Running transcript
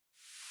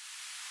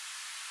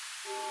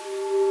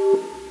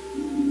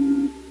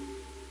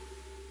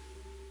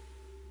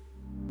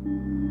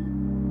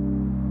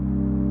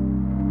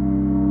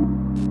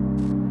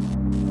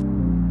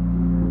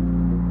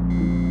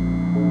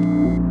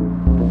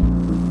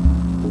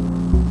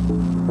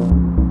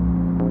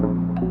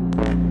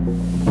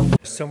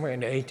somewhere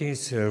in the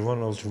 80s,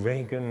 Ronald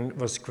Reagan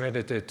was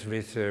credited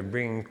with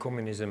bringing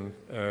communism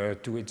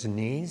to its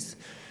knees,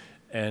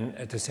 and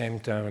at the same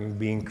time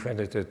being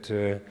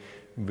credited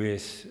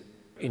with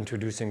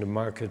introducing the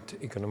market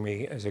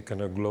economy as a kind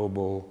of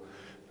global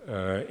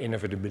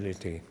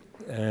inevitability.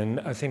 And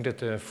I think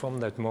that from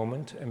that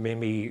moment, and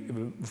maybe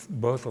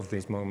both of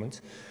these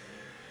moments,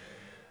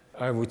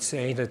 I would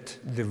say that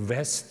the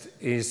West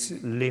is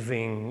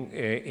living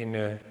in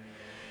a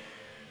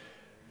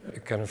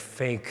kind of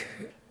fake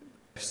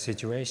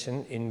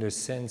situation, in the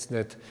sense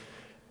that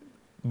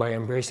by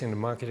embracing the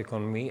market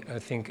economy, I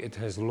think it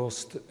has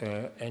lost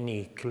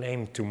any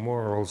claim to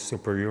moral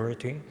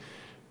superiority,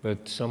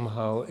 but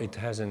somehow it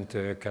hasn't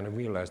kind of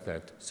realized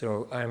that.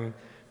 So I'm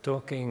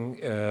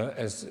talking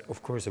as,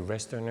 of course, a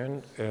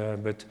Westerner,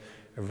 but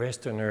a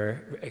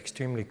Westerner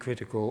extremely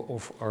critical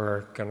of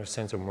our kind of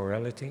sense of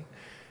morality,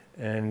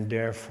 and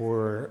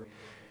therefore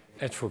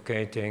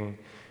advocating,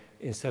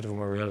 instead of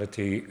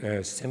morality,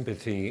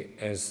 sympathy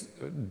as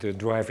the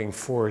driving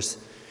force,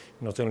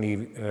 not only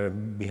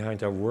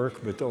behind our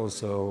work, but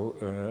also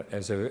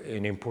as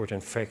an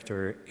important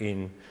factor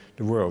in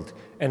the world.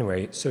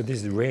 Anyway, so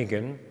this is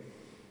Reagan.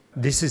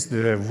 This is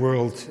the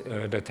world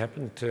that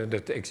happened,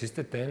 that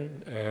existed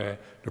then,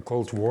 the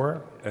Cold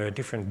War,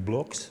 different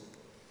blocs.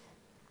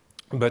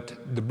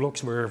 But the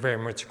blocs were very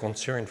much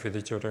concerned with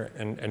each other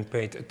and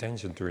paid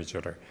attention to each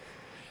other.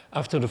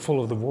 After the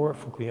fall of the war,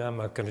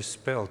 Fukuyama kind of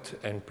spelled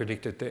and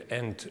predicted the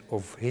end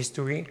of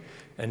history,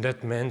 and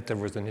that meant there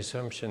was an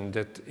assumption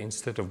that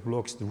instead of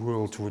blocs, the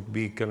world would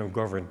be kind of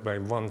governed by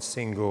one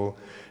single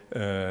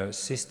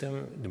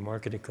system, the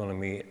market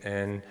economy,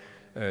 and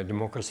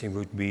democracy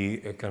would be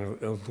a kind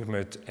of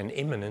ultimate and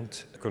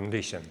imminent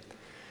condition.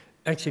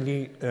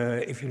 Actually,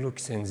 if you look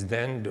since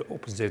then, the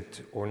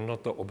opposite, or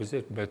not the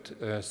opposite, but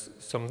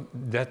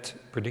that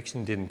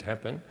prediction didn't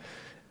happen.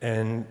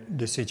 And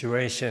the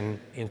situation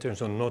in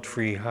terms of not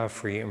free, half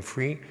free, and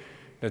free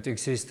that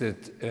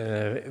existed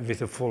with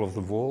the fall of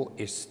the wall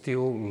is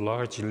still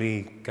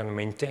largely kind of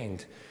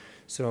maintained.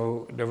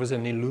 So there was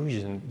an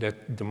illusion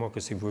that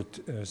democracy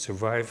would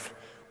survive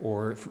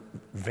or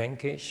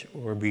vanquish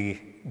or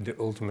be the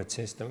ultimate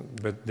system,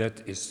 but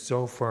that is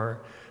so far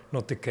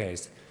not the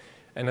case.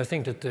 And I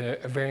think that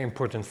a very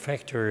important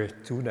factor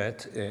to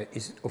that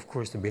is, of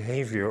course, the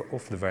behavior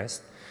of the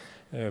West.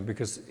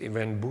 Because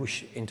when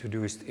Bush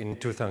introduced in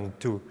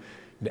 2002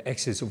 the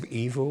axis of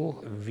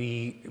evil,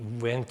 we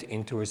went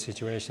into a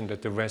situation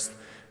that the West,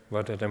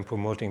 rather than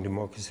promoting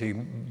democracy,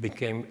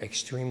 became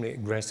extremely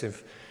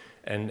aggressive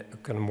and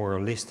kind of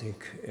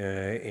moralistic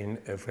in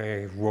a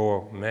very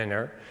raw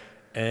manner,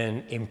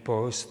 and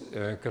imposed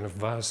a kind of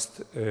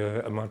vast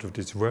amount of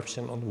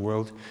disruption on the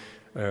world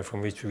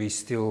from which we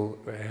still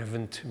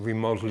haven't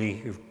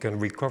remotely kind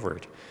of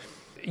recovered.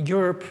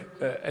 Europe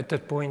at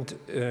that point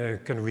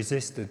kind of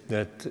resisted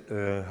that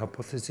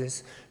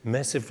hypothesis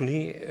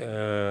massively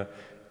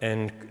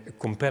and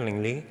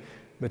compellingly,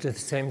 but at the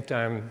same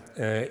time,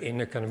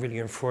 in a kind of really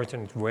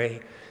unfortunate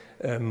way,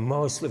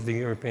 most of the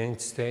European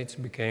states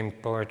became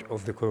part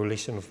of the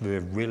coalition of the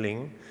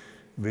willing,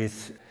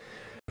 with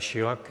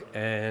Chirac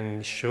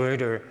and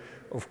Schröder,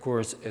 of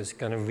course, as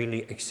kind of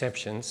really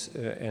exceptions,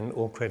 and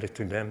all credit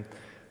to them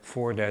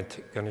for that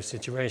kind of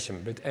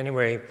situation. But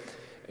anyway,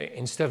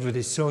 instead of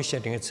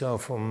dissociating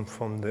itself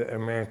from the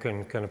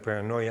American kind of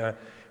paranoia,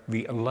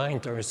 we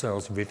aligned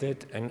ourselves with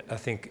it, and I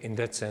think in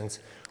that sense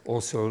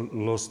also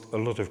lost a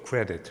lot of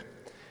credit.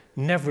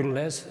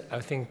 Nevertheless, I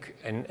think,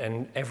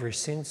 and ever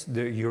since,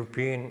 the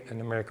European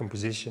and American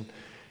position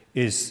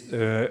is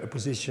a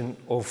position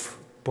of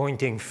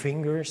pointing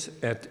fingers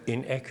at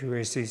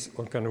inaccuracies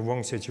or kind of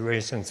wrong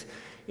situations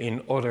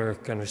in other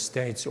kind of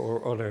states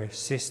or other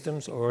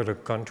systems or other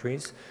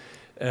countries.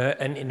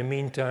 And in the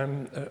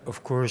meantime,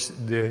 of course,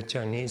 the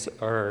Chinese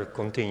are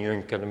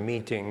continuing kind of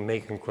meeting,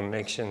 making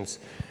connections,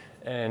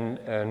 and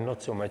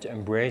not so much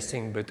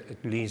embracing, but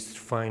at least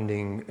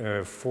finding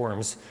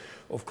forms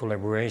of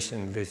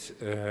collaboration with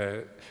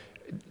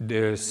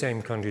the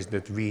same countries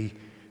that we,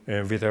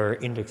 with our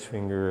index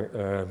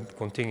finger,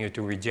 continue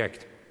to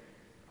reject.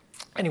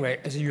 Anyway,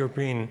 as a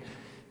European,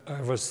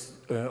 I was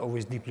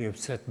always deeply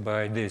upset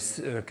by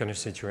this kind of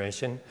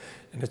situation,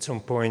 and at some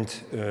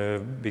point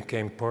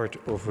became part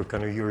of a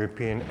kind of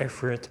European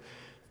effort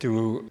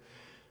to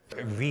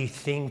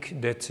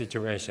rethink that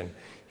situation.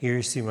 Here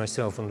you see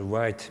myself on the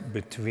right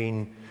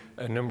between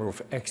a number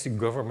of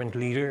ex-government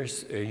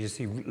leaders. You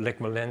see Lech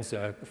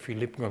Walesa,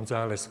 Felipe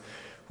González,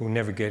 who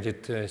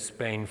navigated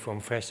Spain from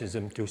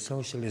fascism to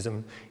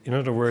socialism. In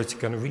other words,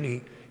 kind of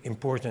really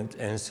important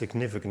and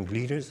significant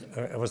leaders.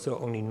 I was the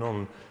only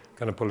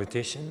non-kind of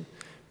politician,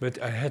 but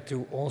I had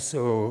to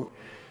also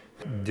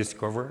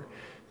discover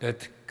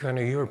that kind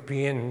of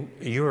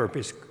Europe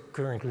is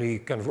currently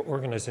kind of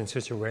organized in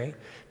such a way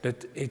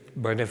that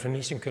it, by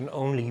definition, can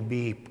only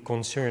be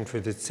concerned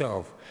with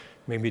itself.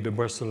 Maybe the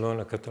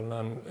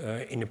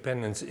Barcelona-Catalan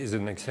independence is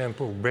an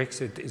example,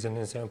 Brexit is an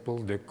example,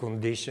 the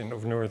condition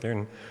of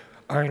Northern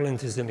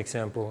Ireland is an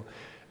example.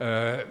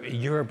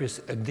 Europe is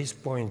at this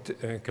point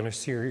kind of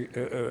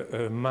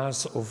a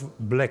mass of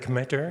black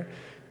matter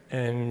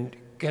and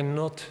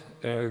cannot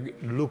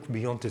look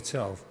beyond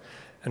itself.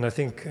 And I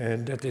think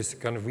that is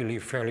kind of really a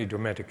fairly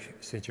dramatic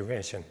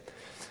situation.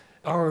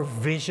 Our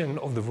vision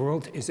of the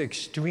world is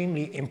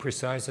extremely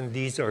imprecise, and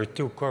these are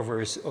two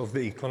covers of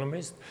The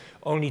Economist.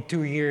 Only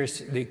 2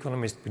 years, The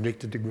Economist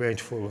predicted the great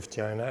fall of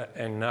China,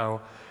 and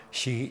now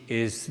she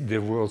is the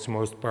world's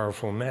most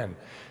powerful man.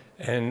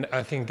 And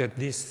I think that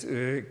this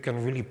kind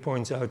of really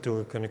points out to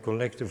a kind of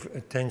collective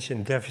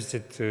attention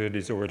deficit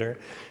disorder.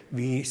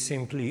 We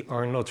simply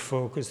are not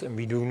focused, and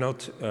we do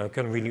not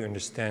kind of really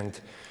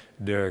understand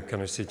the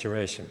kind of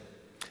situation.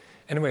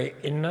 Anyway,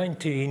 in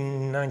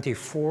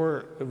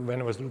 1994, when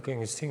I was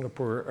looking at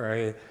Singapore,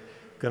 I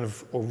kind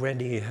of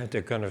already had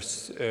a kind of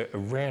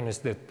awareness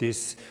that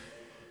this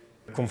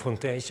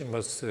confrontation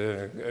was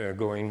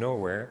going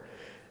nowhere.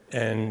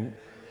 And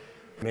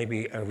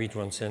maybe I read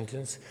one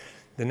sentence.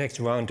 The next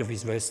round of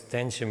East-West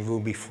tension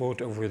will be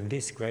fought over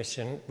this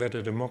question: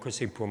 whether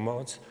democracy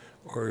promotes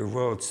or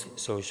erodes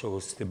social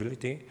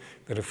stability,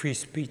 whether free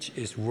speech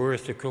is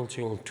worth the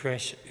cultural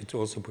trash it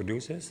also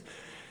produces,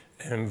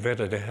 and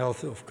whether the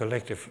health of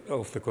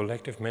the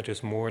collective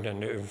matters more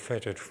than the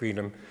unfettered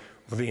freedom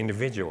of the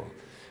individual.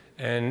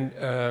 And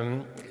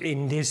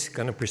in this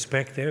kind of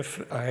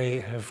perspective,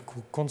 I have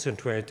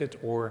concentrated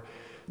or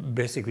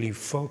basically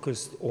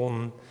focused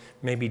on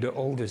maybe the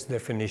oldest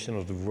definition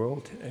of the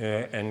world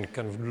and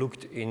kind of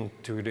looked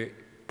into the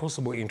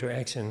possible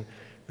interaction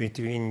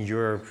between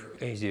Europe,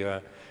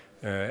 Asia,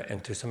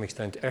 and to some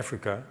extent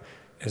Africa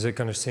as a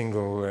kind of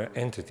single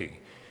entity.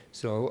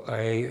 So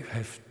I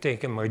have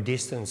taken my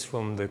distance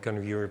from the kind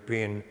of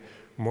European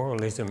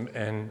moralism,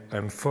 and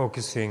I'm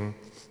focusing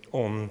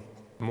on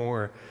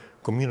more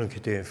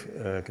communicative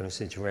kind of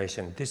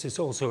situation. This is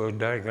also a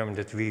diagram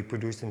that we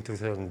produced in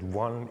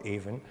 2001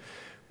 even,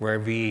 where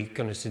we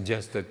kind of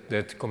suggested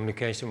that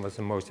communication was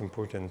the most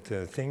important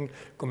thing.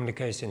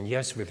 Communication,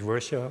 yes, with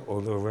Russia,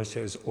 although Russia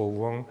is all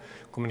wrong.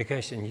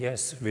 Communication,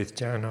 yes, with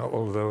China,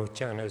 although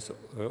China is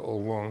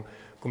all wrong.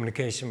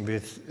 Communication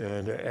with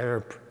the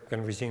Arab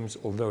kind of regimes,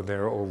 although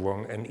they're all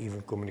wrong, and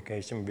even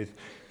communication with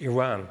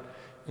Iran.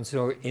 And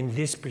so in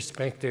this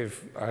perspective,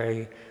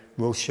 I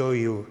will show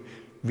you,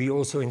 we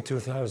also in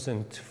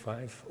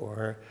 2005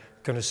 or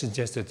kind of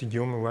suggested that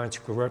human rights,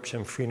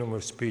 corruption, freedom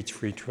of speech,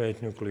 free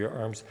trade, nuclear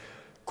arms,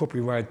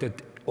 copyright,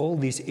 that all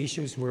these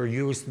issues were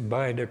used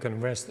by the kind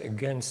of West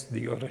against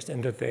the others,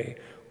 and that they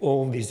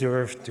all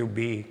deserve to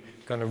be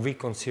kind of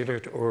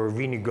reconsidered or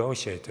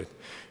renegotiated.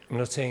 I'm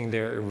not saying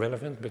they're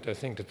irrelevant, but I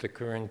think that the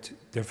current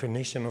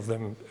definition of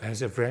them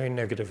has a very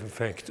negative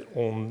effect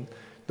on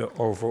the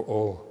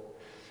overall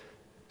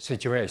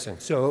situation.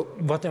 So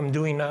what I'm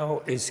doing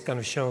now is kind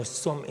of show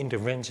some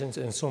interventions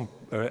and some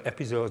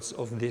episodes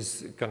of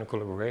this kind of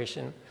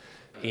collaboration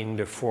in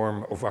the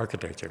form of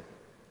architecture.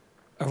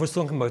 I was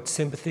talking about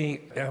sympathy.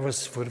 I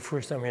was for the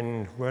first time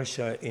in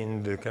Russia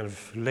in the kind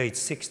of late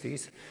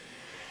 60s.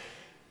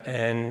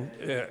 And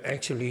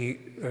actually,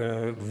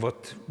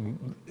 what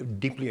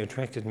deeply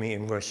attracted me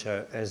in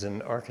Russia as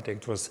an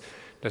architect was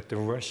that the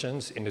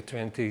Russians in the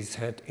 20s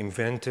had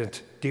invented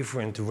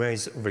different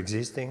ways of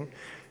existing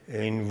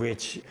in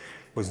which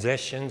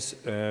possessions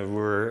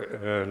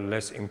were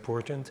less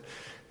important,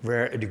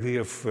 where a degree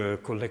of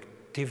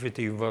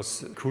collectivity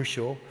was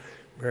crucial,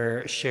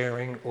 where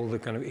sharing all the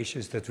kind of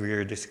issues that we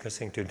are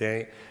discussing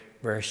today,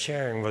 where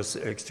sharing was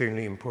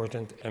extremely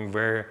important, and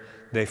where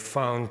they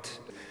found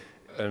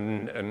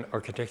an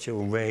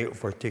architectural way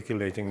of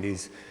articulating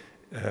these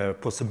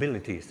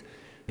possibilities.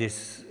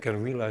 This kind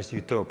of realized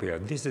utopia.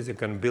 This is a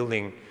kind of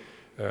building,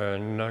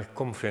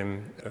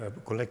 Narkomfim,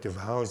 collective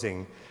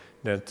housing,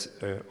 that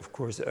of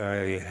course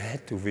I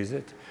had to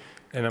visit.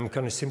 And I'm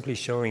kind of simply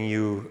showing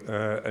you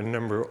a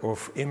number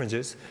of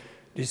images.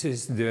 This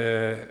is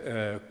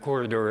the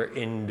corridor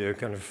in the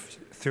kind of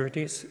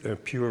 30s,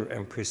 pure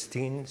and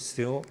pristine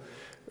still,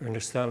 under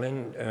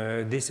Stalin.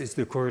 This is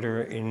the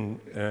corridor in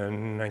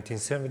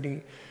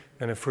 1970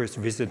 when I first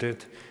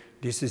visited.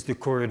 This is the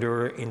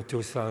corridor in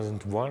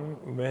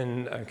 2001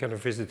 when I kind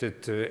of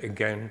visited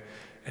again.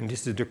 And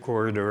this is the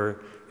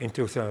corridor in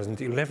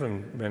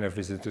 2011 when I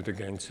visited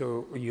again.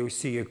 So you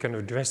see a kind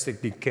of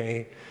drastic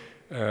decay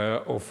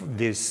of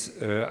this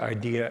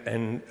idea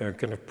and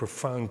kind of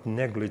profound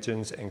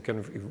negligence and kind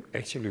of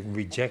actually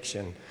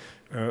rejection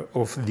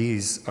of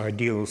these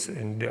ideals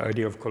and the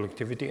idea of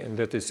collectivity. And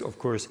that is, of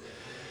course,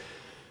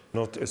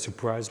 not a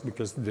surprise,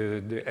 because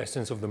the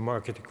essence of the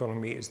market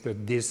economy is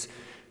that this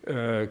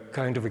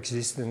kind of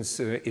existence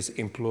is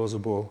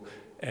implausible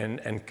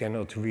and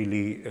cannot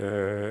really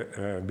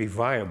be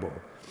viable.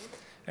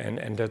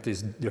 And that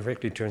is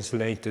directly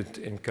translated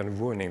in kind of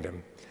ruining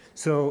them.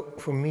 So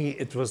for me,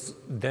 it was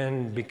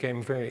then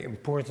became very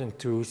important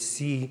to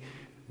see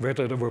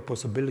whether there were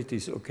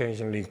possibilities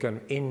occasionally kind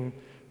of in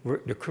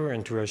the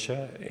current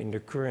Russia, in the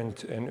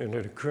current and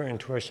under the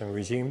current Russian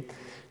regime,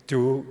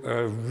 to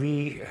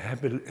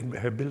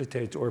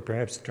rehabilitate or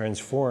perhaps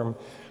transform,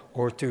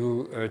 or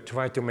to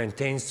try to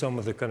maintain some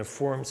of the kind of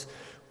forms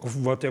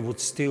of what I would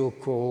still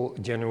call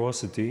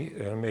generosity,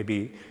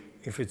 maybe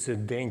if it's a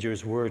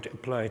dangerous word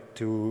applied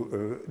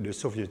to the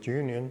Soviet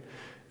Union.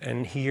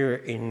 And here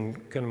in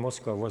kind of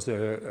Moscow was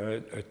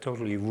a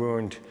totally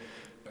ruined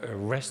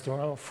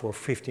restaurant for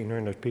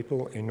 1,500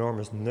 people,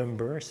 enormous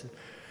numbers,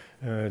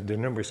 the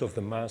numbers of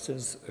the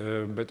masses,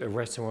 but a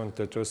restaurant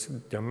that was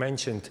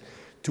dimensioned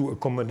to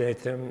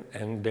accommodate them,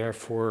 and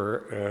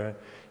therefore,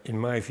 in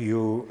my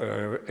view,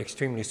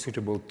 extremely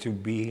suitable to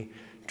be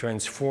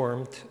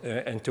transformed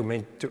and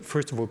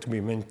first of all to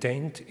be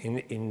maintained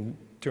in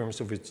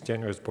terms of its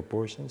generous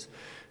proportions,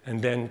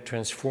 and then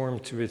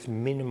transformed with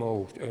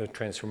minimal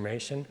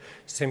transformation,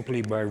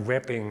 simply by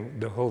wrapping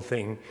the whole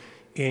thing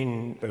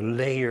in a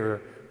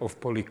layer of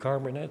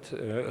polycarbonate,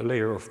 a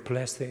layer of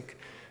plastic,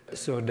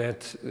 so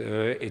that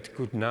it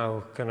could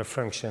now kind of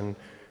function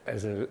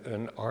as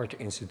an art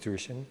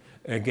institution,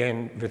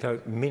 again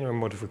without minor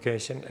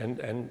modification, and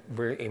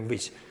in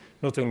which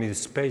not only the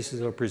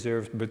spaces are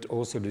preserved, but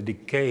also the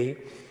decay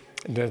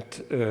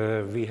that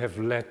we have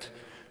let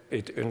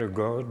it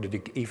undergo.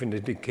 Even the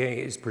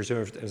decay is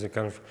preserved as a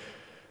kind of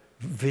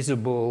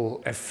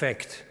visible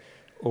effect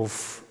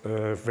of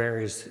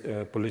various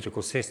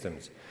political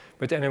systems.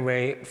 But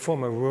anyway,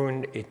 from a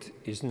ruin, it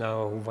is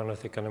now one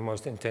of the kind of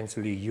most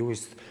intensely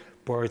used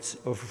parts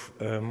of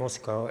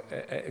Moscow,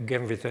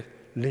 again with a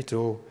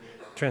little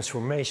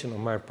transformation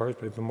on my part,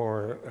 but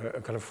more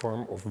a kind of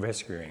form of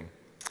rescuing.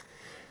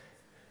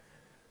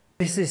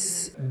 This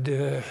is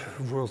the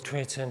World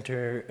Trade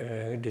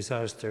Center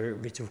disaster,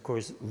 which of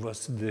course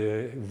was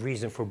the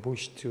reason for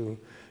Bush to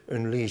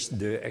unleash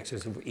the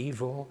axis of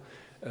evil.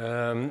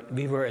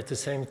 We were at the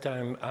same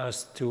time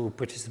asked to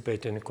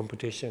participate in a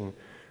competition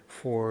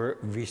for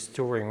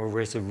restoring or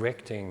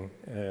resurrecting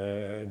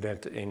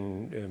that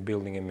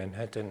building in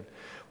Manhattan,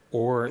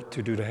 or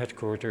to do the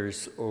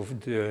headquarters of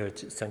the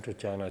Central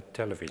China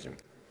Television.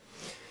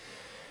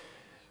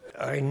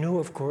 I knew,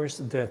 of course,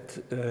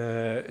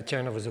 that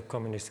China was a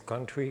communist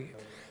country,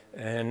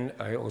 and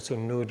I also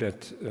knew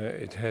that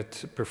it had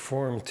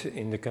performed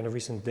in the kind of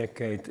recent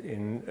decade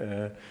in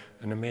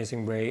an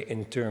amazing way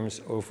in terms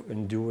of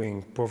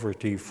undoing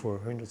poverty for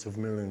hundreds of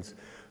millions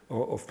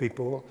of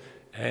people.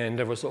 And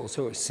there was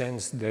also a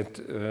sense that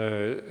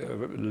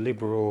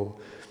liberal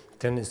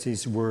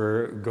tendencies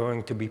were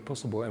going to be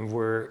possible and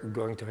were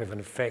going to have an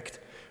effect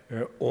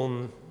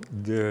on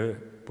the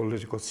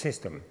political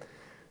system.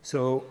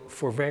 So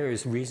for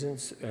various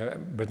reasons,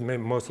 but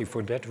mostly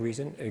for that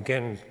reason,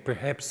 again,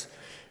 perhaps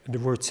the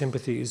word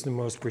sympathy is the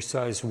most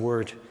precise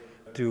word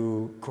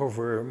to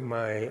cover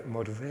my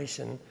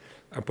motivation.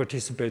 I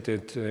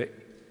participated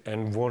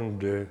and won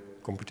the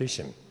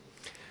competition.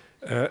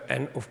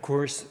 And of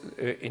course,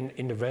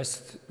 in the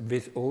West,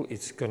 with all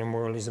its kind of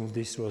moralism,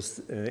 this was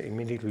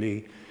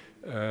immediately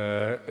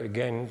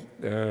again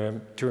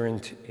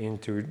turned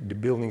into the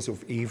buildings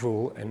of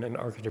evil and an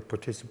architect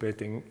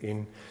participating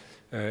in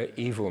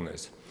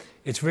evilness.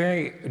 It's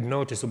very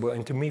noticeable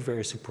and to me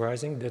very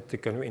surprising that the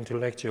kind of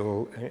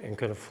intellectual and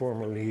kind of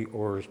formerly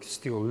or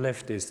still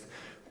leftist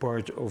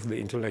part of the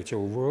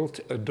intellectual world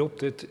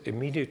adopted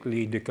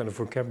immediately the kind of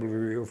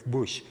vocabulary of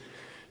Bush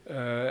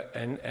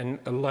and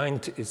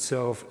aligned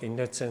itself in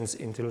that sense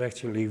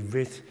intellectually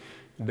with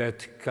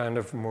that kind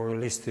of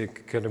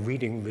moralistic kind of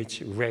reading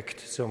which wreaked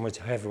so much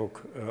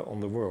havoc on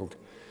the world.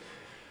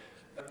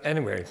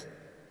 Anyway,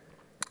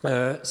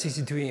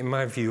 CC3 in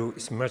my view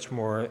is much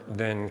more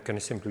than kind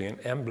of simply an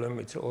emblem.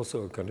 It's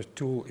also a kind of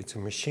tool, it's a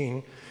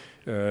machine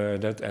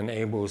that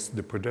enables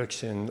the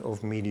production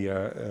of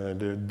media,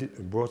 the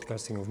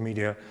broadcasting of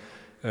media,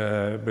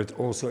 but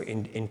also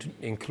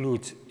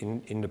includes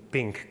in the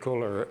pink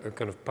color a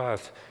kind of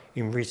path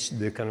in which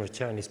the kind of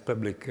Chinese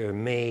public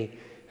may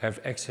have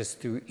access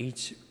to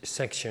each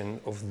section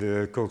of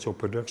the cultural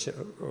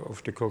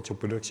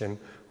production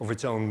of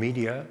its own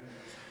media.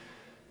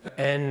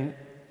 And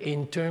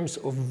in terms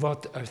of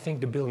what I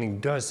think the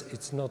building does,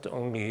 it's not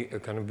only a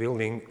kind of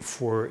building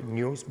for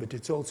news, but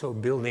it's also a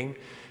building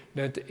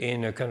that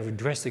in a kind of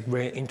drastic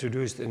way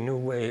introduced a new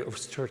way of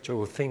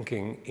structural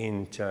thinking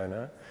in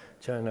China.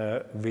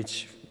 China,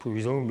 which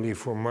presumably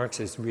for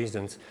Marxist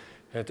reasons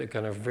had a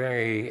kind of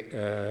very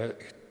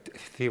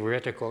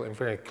theoretical and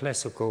very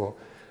classical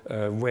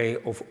way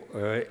of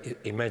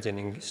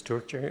imagining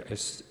structure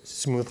as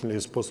smoothly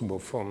as possible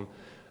from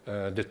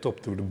the top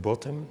to the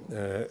bottom,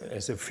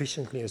 as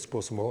efficiently as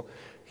possible.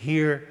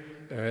 Here,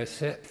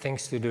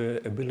 thanks to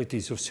the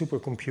abilities of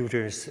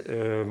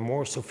supercomputers,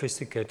 more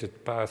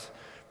sophisticated paths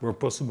were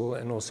possible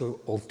and also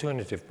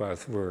alternative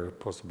paths were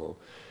possible.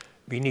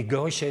 We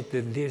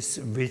negotiated this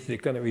with the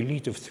kind of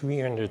elite of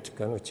 300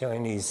 kind of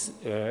Chinese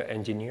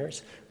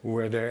engineers who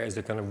were there as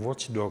a kind of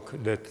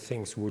watchdog that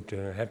things would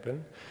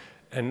happen.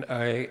 And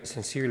I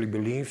sincerely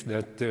believe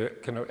that the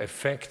kind of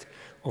effect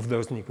of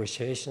those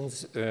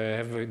negotiations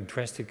have a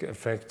drastic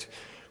effect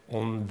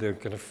on the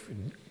kind of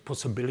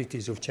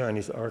possibilities of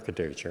Chinese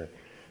architecture,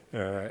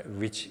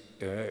 which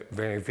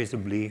very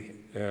visibly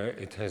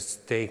it has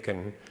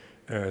taken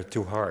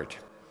to heart.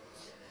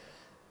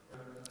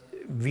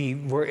 We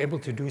were able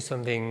to do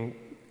something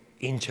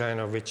in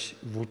China, which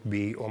would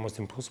be almost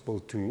impossible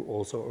to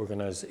also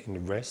organize in the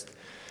West.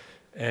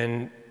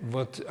 And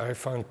what I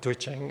found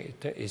touching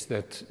is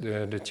that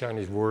the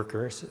Chinese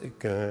workers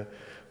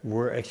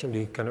were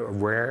actually kind of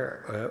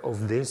aware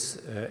of this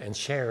and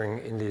sharing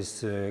in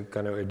this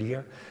kind of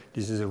idea.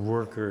 This is a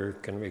worker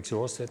kind of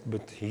exhausted,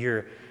 but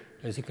here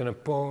there's a kind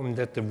of poem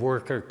that the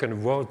worker kind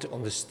of wrote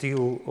on the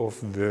steel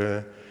of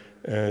the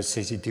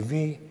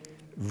CCTV,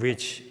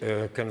 which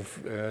kind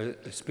of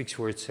speaks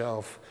for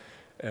itself,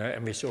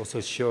 and which also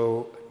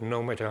show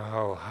no matter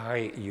how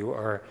high you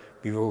are,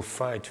 we will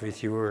fight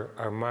with you.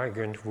 Our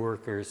migrant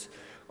workers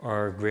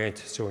are great,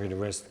 sorry the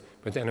rest.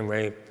 But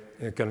anyway,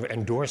 a kind of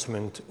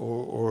endorsement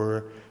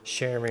or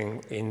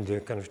sharing in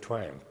the kind of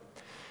triumph.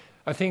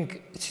 I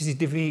think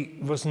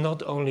CCTV was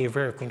not only a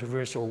very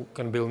controversial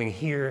kind of building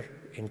here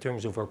in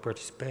terms of our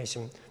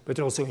participation, but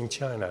also in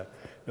China.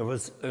 There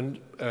was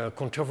a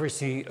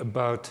controversy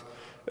about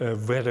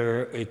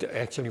whether it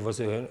actually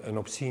was an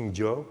obscene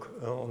joke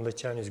on the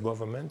Chinese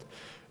government,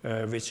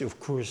 which of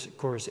course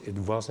it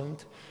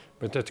wasn't.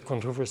 But that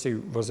controversy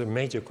was a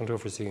major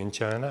controversy in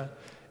China.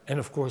 And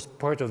of course,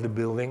 part of the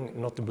building,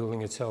 not the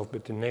building itself,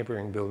 but the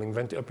neighboring building,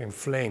 went up in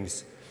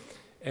flames.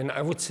 And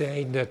I would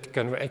say that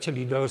kind of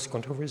actually those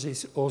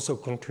controversies also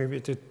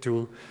contributed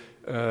to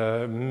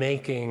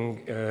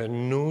making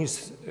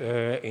news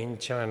in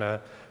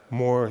China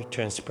more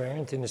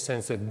transparent, in the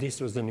sense that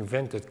this was an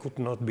event that could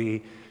not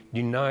be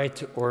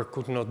denied or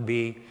could not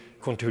be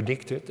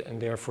contradicted, and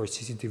therefore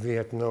CCTV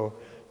had no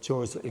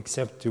choice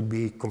except to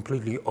be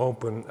completely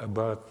open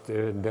about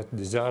that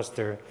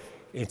disaster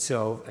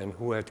itself and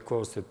who had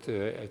caused it,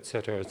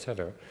 etc.,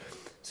 etc.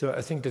 So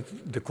I think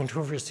that the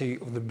controversy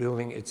of the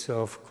building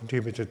itself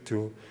contributed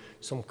to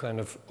some kind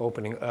of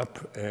opening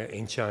up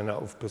in China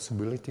of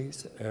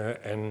possibilities.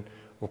 And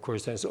of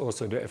course, there's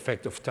also the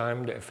effect of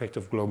time, the effect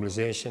of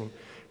globalization,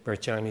 where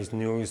Chinese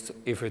news,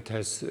 if it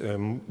has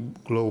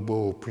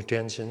global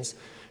pretensions,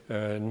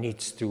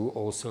 needs to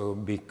also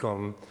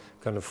become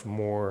kind of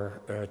more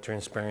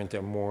transparent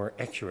and more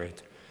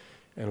accurate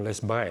and less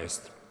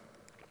biased.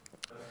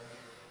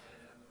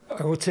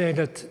 I would say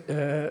that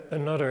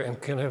another, and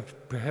kind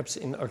of perhaps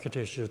in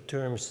architectural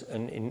terms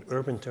and in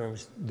urban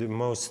terms, the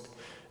most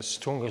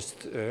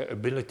strongest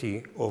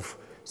ability of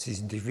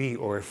CCTV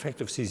or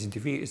effect of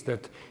CCTV is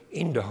that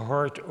in the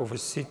heart of a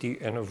city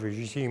and of a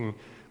regime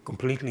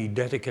completely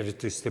dedicated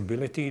to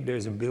stability,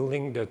 there's a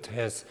building that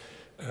has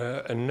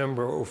a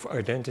number of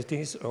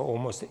identities, or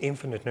almost an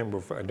infinite number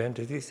of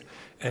identities,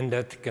 and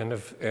that kind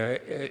of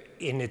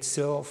in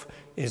itself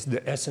is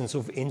the essence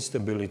of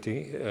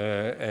instability.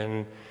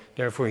 And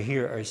therefore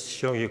here I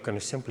show you kind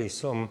of simply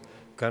some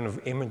kind of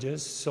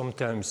images.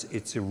 Sometimes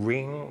it's a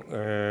ring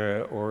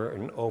or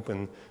an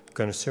open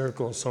kind of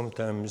circle,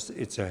 sometimes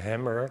it's a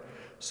hammer,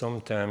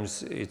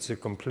 sometimes it's a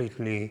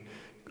completely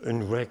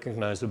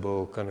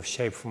unrecognizable kind of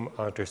shape from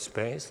outer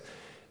space.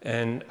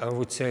 And I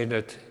would say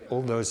that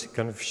all those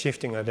kind of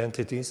shifting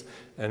identities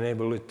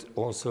enable it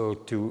also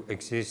to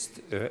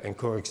exist and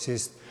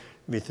coexist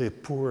with the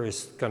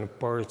poorest kind of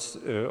parts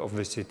of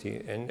the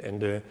city and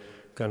the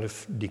kind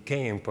of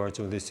decaying parts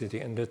of the city.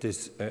 And that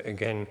is,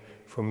 again,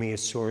 for me, a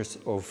source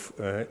of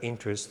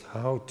interest,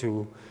 how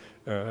to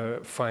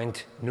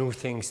find new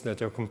things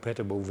that are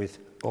compatible with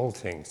old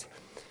things.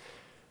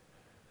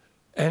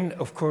 And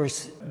of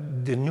course,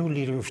 the new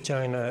leader of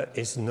China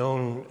is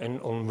known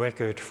and on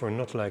record for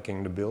not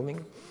liking the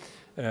building.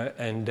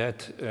 And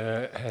that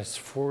has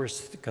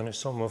forced kind of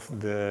some of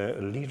the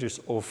leaders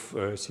of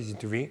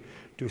CCTV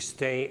to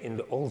stay in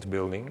the old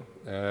building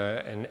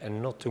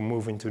and not to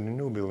move into the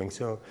new building.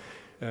 So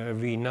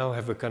we now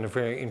have a kind of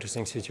very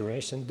interesting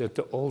situation that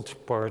the old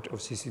part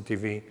of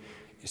CCTV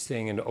is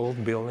staying in the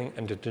old building,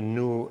 and that the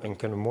new and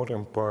kind of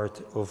modern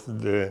part of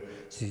the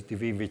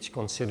CCTV, which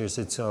considers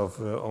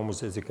itself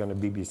almost as a kind of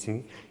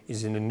BBC,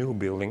 is in the new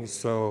building.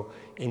 So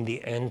in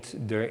the end,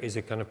 there is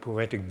a kind of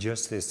poetic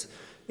justice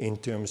in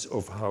terms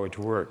of how it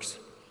works.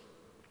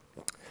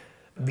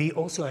 We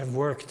also have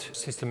worked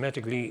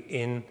systematically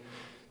in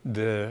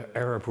the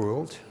Arab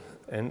world,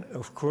 and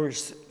of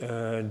course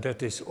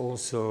that is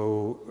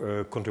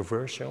also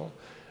controversial,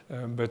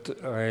 but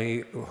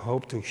I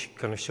hope to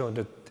kind of show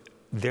that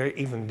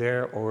even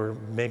there, or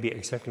maybe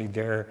exactly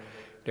there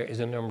is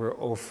a number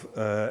of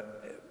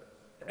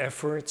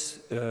efforts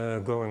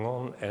going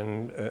on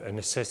and a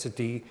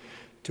necessity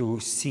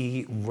to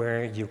see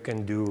where you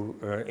can do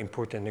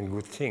important and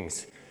good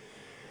things.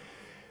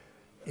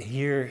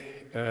 Here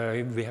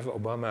we have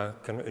Obama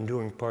kind of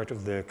undoing part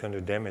of the kind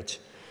of damage,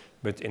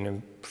 but in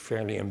a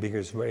fairly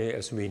ambiguous way,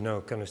 as we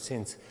know, kind of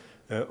since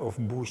of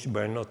Bush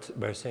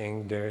by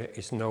saying there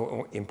is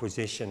no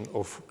imposition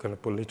of kind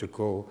of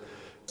political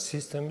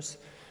systems.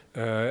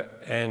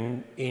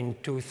 And in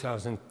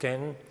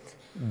 2010,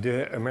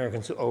 the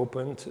Americans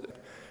opened,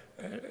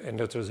 and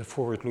that was a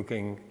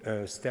forward-looking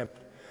step,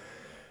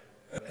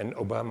 and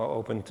Obama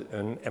opened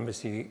an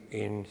embassy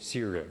in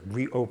Syria,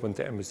 reopened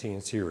the embassy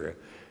in Syria.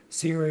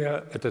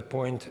 Syria, at that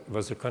point,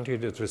 was a country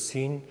that was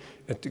seen,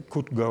 it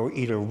could go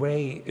either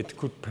way. It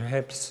could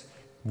perhaps,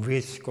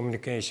 with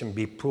communication,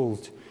 be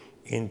pulled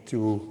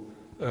into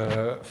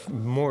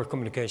more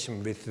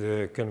communication with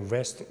the kind of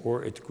West,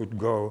 or it could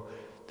go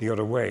the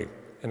other way.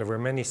 And there were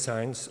many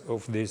signs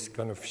of this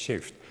kind of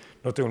shift.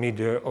 Not only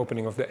the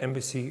opening of the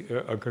embassy,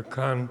 Aga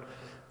Khan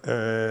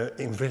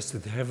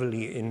invested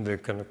heavily in the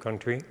kind of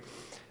country.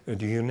 The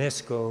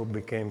UNESCO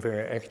became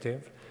very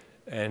active,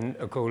 and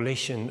a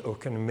coalition of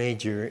kind of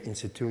major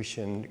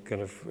institutions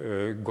kind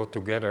of got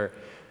together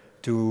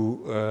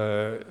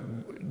to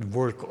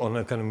work on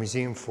a kind of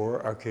museum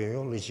for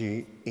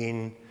archaeology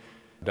in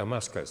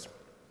Damascus.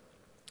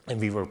 And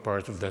we were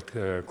part of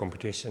that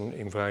competition,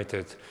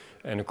 invited,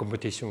 and the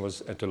competition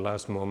was at the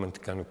last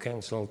moment kind of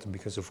cancelled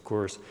because, of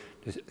course,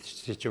 the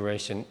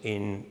situation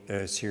in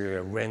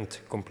Syria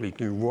went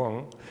completely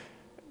wrong.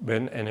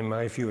 And in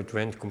my view, it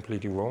went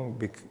completely wrong,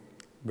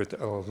 but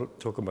I'll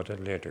talk about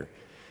that later.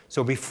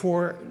 So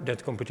before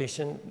that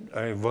competition,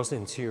 I was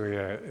in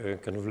Syria,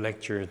 kind of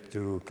lectured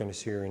to kind of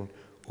Syrian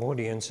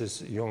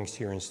audiences, young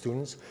Syrian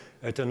students,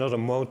 at another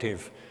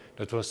motive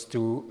that was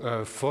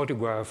to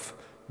photograph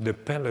the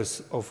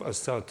palace of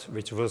Assad,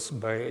 which was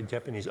by a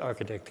Japanese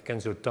architect,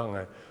 Kenzo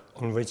Tange,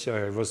 on which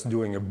I was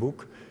doing a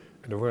book.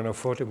 There were no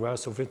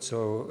photographs of it,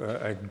 so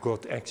I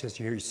got access.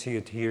 You see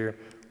it here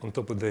on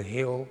top of the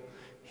hill.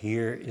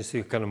 Here you see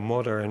a kind of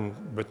modern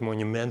but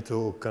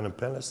monumental kind of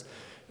palace,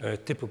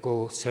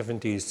 typical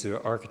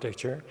 70s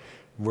architecture,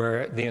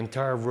 where the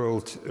entire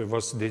world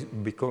was,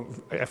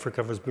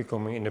 Africa was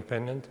becoming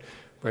independent,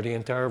 where the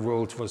entire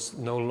world was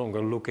no longer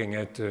looking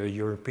at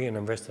European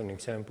and Western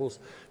examples,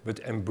 but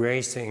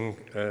embracing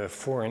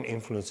foreign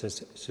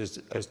influences such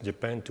as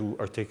Japan to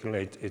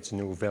articulate its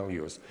new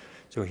values.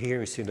 So here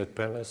you see that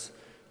palace,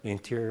 the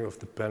interior of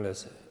the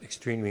palace,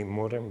 extremely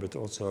modern, but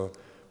also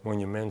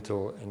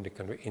monumental, and the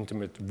kind of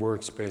intimate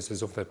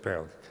workspaces of that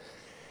palace.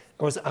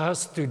 I was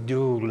asked to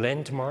do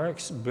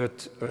landmarks,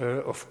 but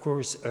of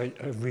course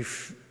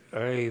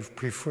I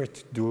preferred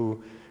to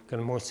do kind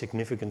of more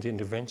significant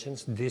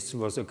interventions. This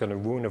was a kind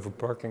of ruin of a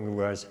parking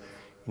garage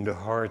in the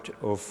heart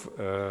of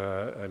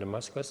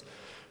Damascus,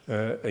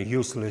 a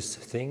useless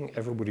thing,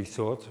 everybody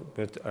thought,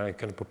 but I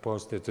kind of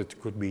proposed that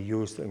it could be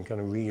used and kind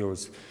of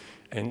reused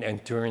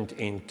and turned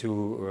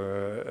into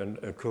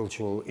a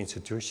cultural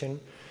institution.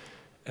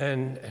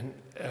 And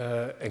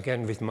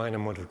again, with minor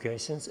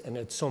modifications. And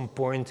at some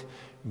point,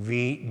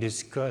 we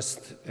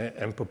discussed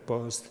and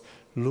proposed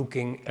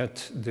looking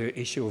at the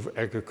issue of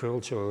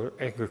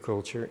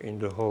agriculture in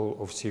the whole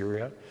of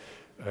Syria,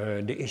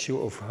 the issue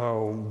of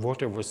how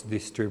water was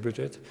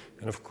distributed.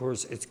 And of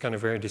course, it's kind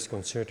of very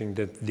disconcerting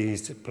that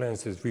these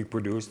plants that we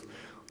produced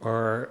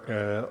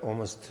are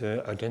almost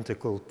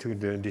identical to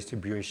the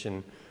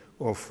distribution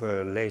of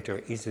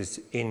later ISIS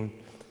in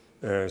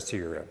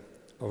Syria.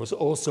 I was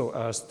also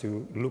asked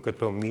to look at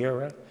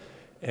Palmyra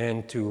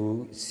and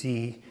to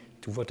see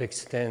to what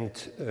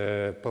extent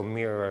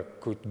Palmyra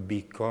could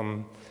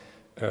become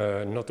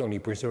not only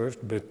preserved,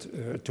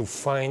 but to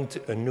find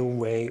a new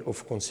way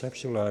of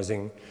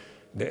conceptualizing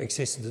the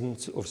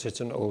existence of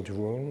such an old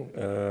ruin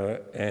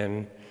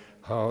and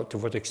how, to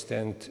what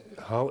extent,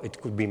 how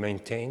it could be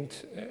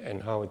maintained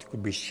and how it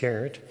could be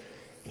shared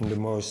in the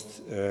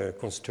most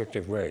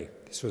constructive way.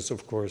 This was,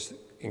 of course,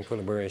 in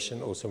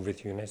collaboration also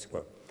with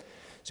UNESCO.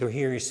 So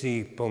here you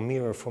see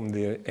Palmyra from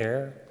the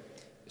air,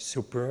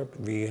 superb.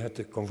 We had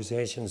the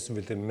conversations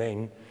with the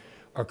main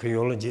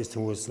archaeologist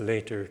who was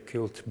later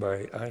killed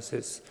by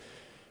ISIS.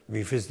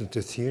 We visited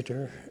the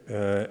theater,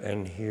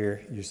 and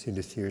here you see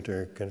the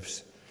theater kind of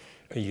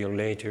a year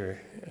later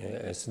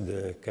as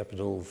the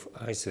capital of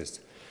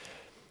ISIS.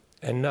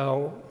 And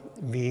now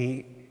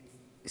we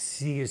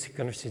see a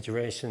kind of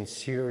situation,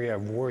 Syria,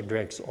 war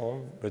drags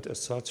on, but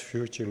Assad's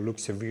future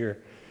looks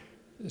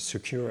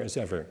secure as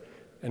ever.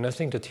 And I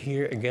think that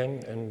here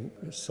again, and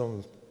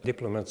some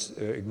diplomats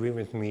agree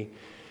with me,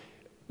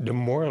 the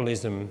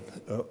moralism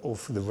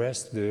of the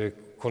West, the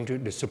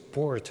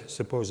support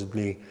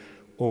supposedly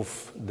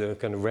of the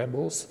kind of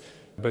rebels,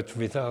 but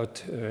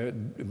without a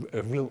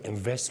real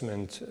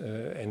investment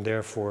and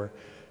therefore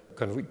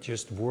kind of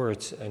just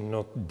words and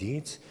not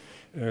deeds,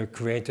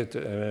 created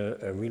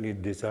a really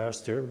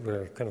disaster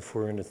where kind of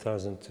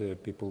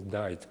 400,000 people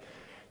died.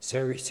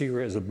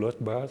 Syria is a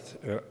bloodbath.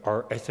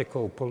 Our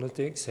ethical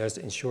politics has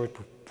in short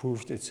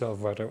proved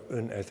itself rather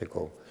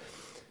unethical.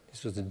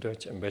 This was the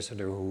Dutch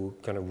ambassador who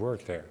kind of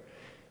worked there.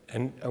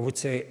 And I would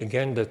say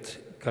again that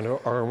kind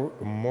of our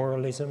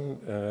moralism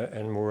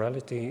and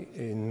morality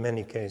in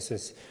many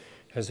cases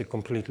has a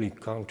completely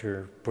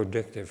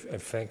counterproductive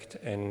effect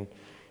and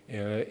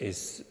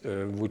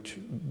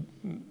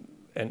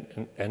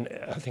and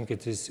I think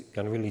it is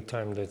kind of really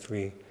time that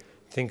we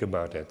think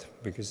about that,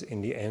 because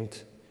in the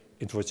end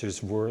it was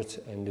just words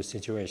and the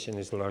situation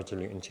is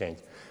largely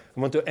unchanged. I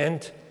want to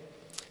end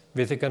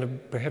with a kind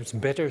of perhaps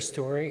better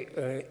story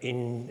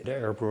in the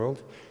Arab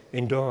world,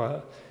 in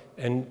Doha.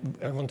 And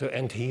I want to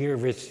end here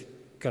with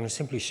kind of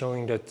simply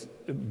showing that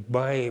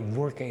by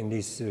working in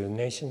these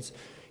nations,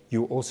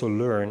 you also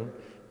learn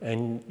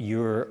and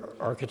your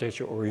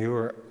architecture or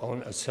your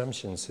own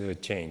assumptions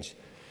change.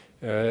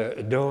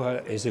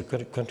 Doha is a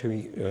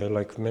country,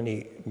 like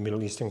many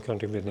Middle Eastern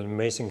countries, with an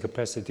amazing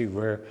capacity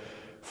where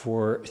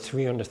for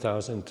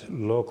 300,000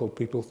 local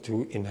people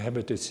to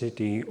inhabit a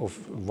city of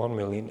 1.8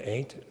 million,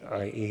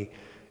 i.e.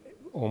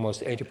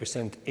 almost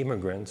 80%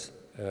 immigrants,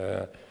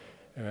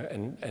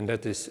 and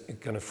that is a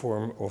kind of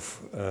form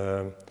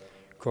of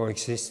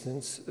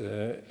coexistence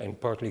and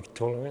partly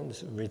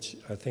tolerance, which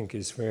I think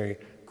is very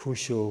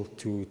crucial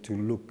to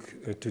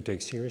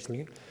take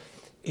seriously.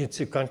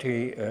 It's a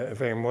country, a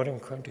very modern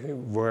country,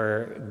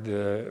 where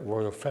the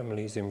royal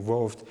family is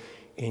involved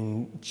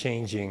in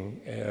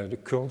changing the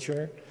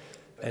culture,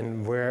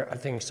 and where I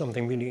think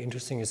something really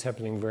interesting is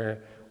happening, where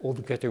all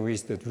the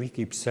categories that we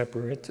keep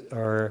separate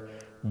are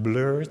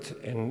blurred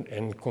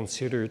and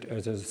considered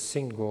as a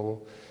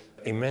single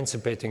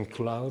emancipating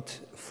cloud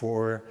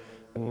for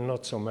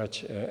not so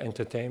much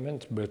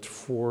entertainment, but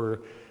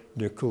for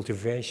the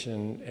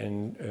cultivation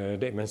and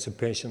the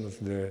emancipation of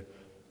the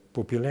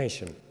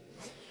population.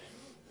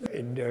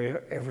 There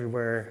are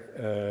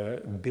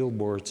everywhere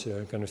billboards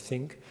kind of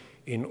thing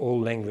in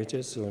all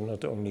languages, so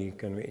not only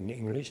kind of in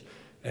English.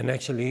 And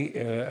actually,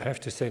 I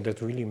have to say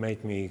that really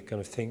made me kind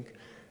of think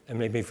and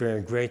made me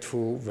very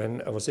grateful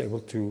when I was able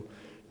to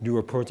do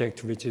a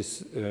project which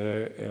is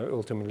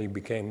ultimately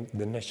became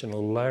the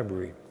National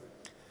Library.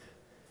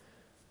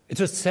 It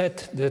was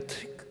said that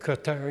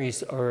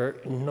Qataris are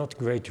not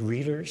great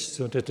readers,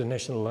 so that the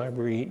National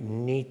Library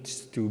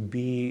needs to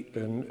be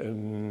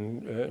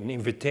an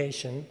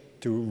invitation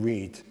to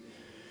read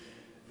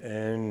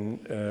and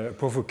a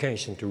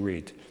provocation to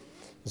read.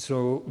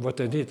 So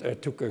what I did, I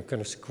took a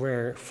kind of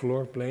square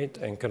floor plate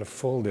and kind of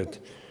folded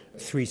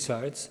 3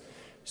 sides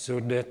so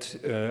that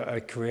I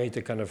create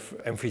a kind of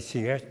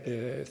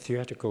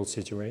theatrical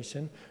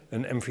situation,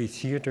 an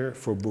amphitheater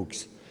for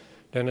books.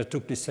 Then I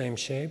took the same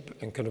shape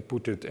and kind of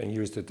put it and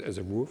used it as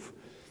a roof.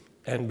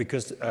 And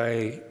because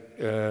I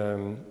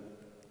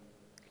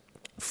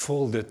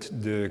folded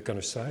the kind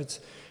of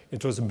sides,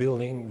 it was a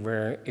building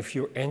where if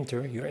you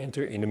enter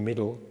in the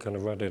middle, kind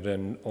of rather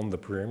than on the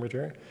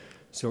perimeter.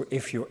 So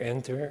if you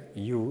enter,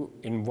 you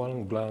in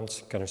one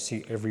glance kind of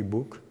see every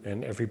book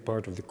and every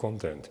part of the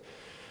content.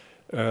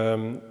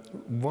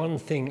 One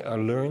thing I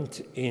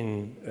learned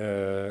in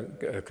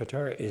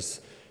Qatar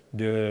is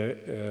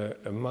the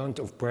amount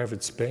of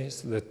private space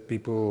that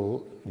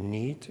people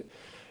need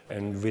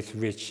and with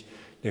which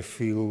they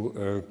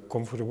feel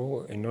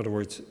comfortable. In other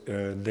words,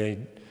 there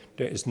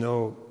is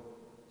no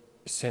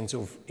sense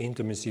of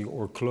intimacy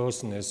or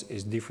closeness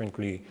is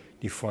differently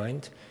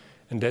defined,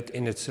 and that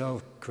in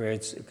itself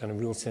creates a kind of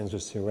real sense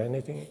of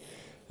serenity.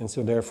 And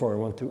so therefore I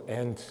want to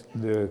end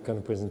the kind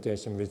of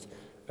presentation with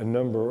a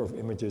number of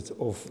images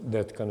of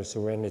that kind of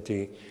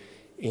serenity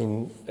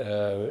in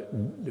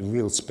the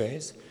real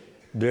space.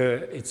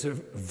 It's a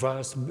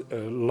vast,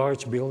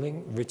 large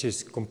building which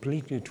is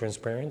completely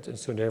transparent, and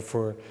so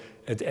therefore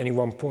at any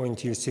one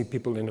point you see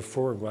people in the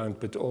foreground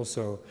but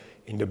also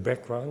in the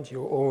background.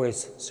 You're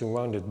always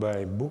surrounded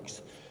by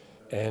books,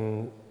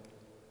 and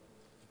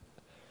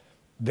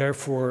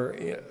therefore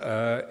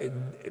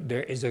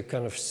there is a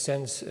kind of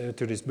sense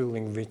to this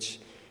building which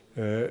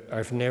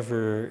I've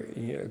never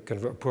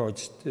kind of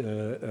approached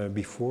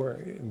before.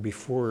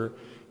 Before,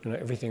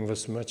 everything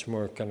was much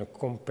more kind of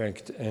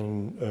compact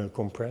and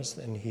compressed,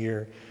 and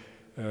here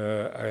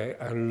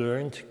I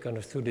learned kind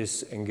of through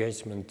this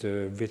engagement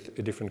with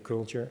a different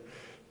culture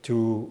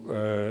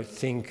to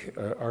think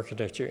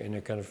architecture in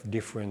a kind of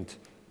different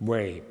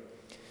way.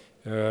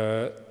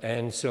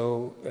 And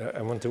so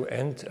I want to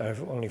end, I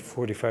have only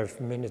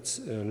 45 minutes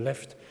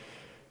left,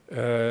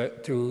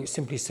 to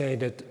simply say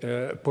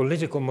that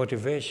political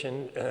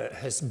motivation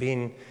has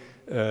been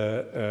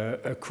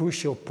a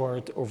crucial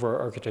part of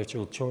our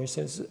architectural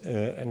choices,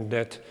 and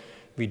that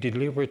we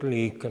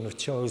deliberately kind of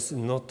chose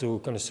not to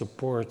kind of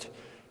support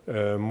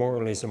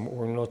moralism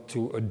or not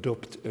to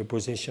adopt a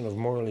position of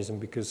moralism,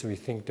 because we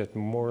think that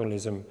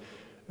moralism,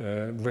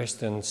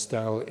 Western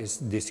style, is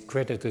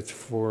discredited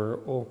for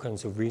all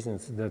kinds of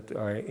reasons that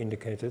I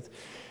indicated,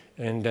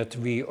 and that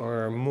we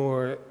are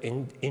more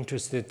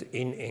interested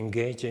in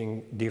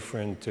engaging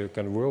different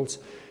kind of worlds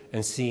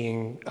and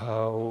seeing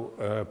how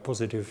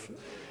positive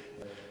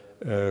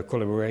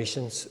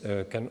collaborations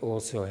can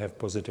also have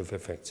positive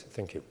effects.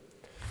 Thank you.